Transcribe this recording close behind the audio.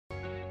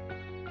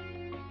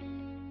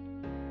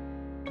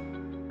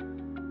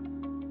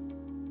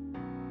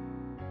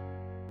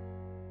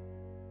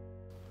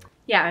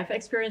Yeah, I've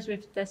experience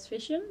with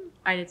Testvision.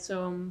 I did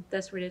some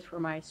tests with it for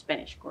my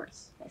Spanish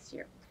course last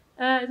year.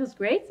 It was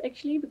great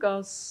actually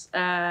because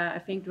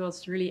I think it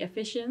was really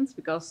efficient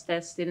because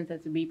tests didn't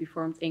have to be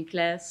performed in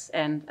class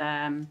and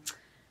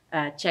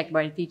checked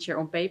by the teacher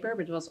on paper,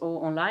 but it was all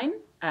online.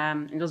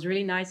 It was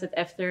really nice that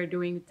after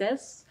doing the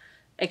tests,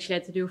 actually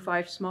had to do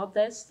 5 small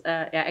tests.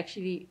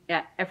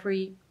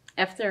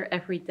 After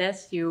every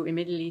test, you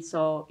immediately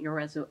saw your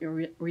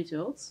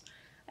results,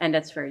 and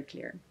that's very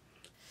clear.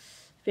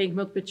 I think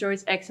multiple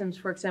choice exams,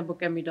 for example,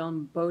 can be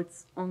done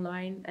both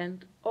online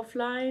and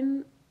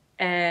offline.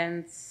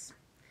 And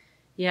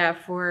yeah,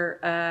 for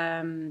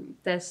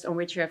tests on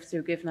which you have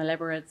to give an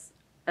elaborate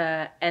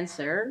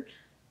answer,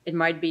 it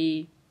might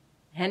be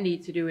handy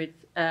to do it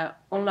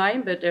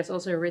online, but there's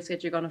also a risk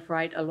that you're gonna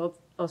write a lot.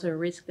 Also, a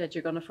risk that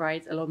you're gonna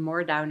write a lot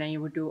more down than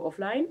you would do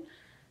offline.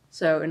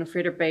 So in a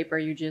further paper,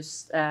 you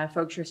just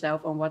focus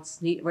yourself on what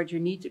you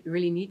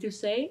really need to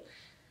say.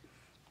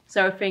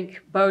 So I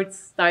think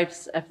both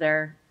types have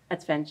their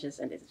advantages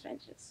and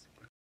disadvantages.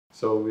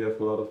 So we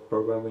have a lot of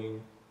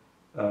programming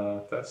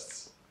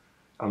tests.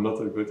 I'm not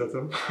that good at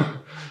them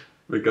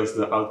because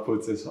the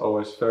output is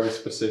always very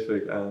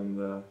specific,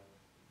 and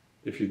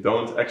if you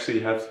don't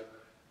actually have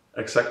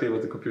exactly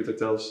what the computer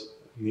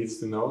needs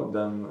to know,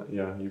 then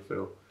yeah, you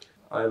fail.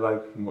 I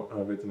like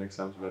written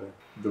exams better.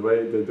 The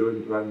way they do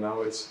it right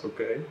now is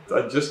okay.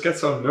 I just get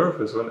so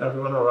nervous when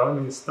everyone around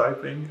me is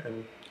typing,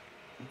 and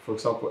for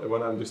example,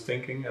 when I'm just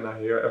thinking and I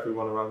hear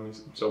everyone around me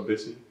so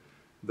busy,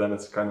 then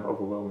it's kind of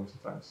overwhelming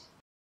sometimes.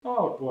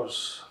 Oh, it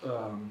was.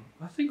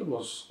 I think it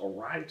was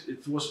alright.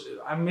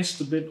 I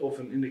missed a bit of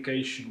an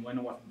indication when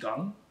it was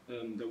done.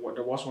 There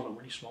was one, a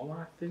really small one,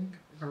 I think,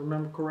 if I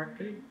remember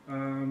correctly.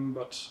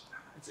 But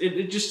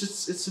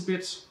it's a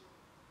bit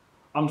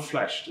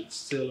unflashed. It's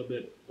still a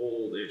bit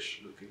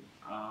oldish looking.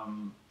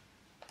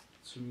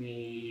 To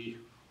me,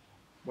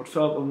 what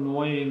felt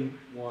annoying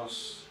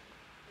was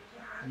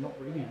not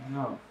really.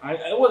 No,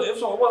 it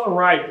was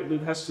alright.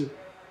 It has to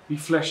be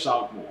fleshed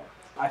out more.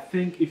 I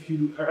think if you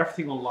do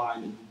everything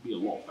online, it would be a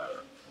lot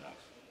better.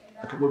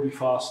 It would be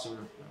faster.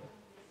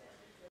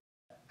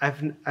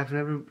 I've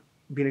never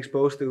been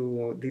exposed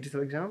to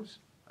digital exams.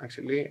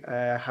 Actually,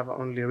 I have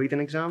only written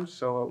exams,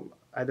 so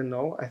I don't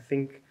know. I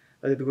think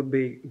that it would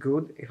be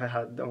good if I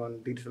had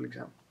done digital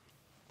exam.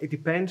 It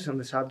depends on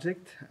the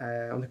subject,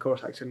 on the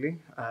course actually.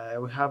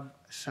 We have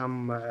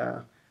some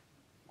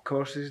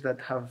courses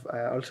that have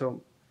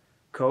also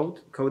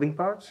coding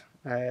parts.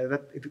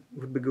 That it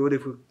would be good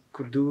if we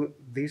could do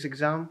this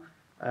exam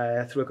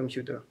through a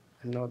computer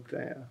and not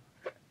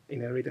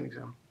in a written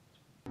exam.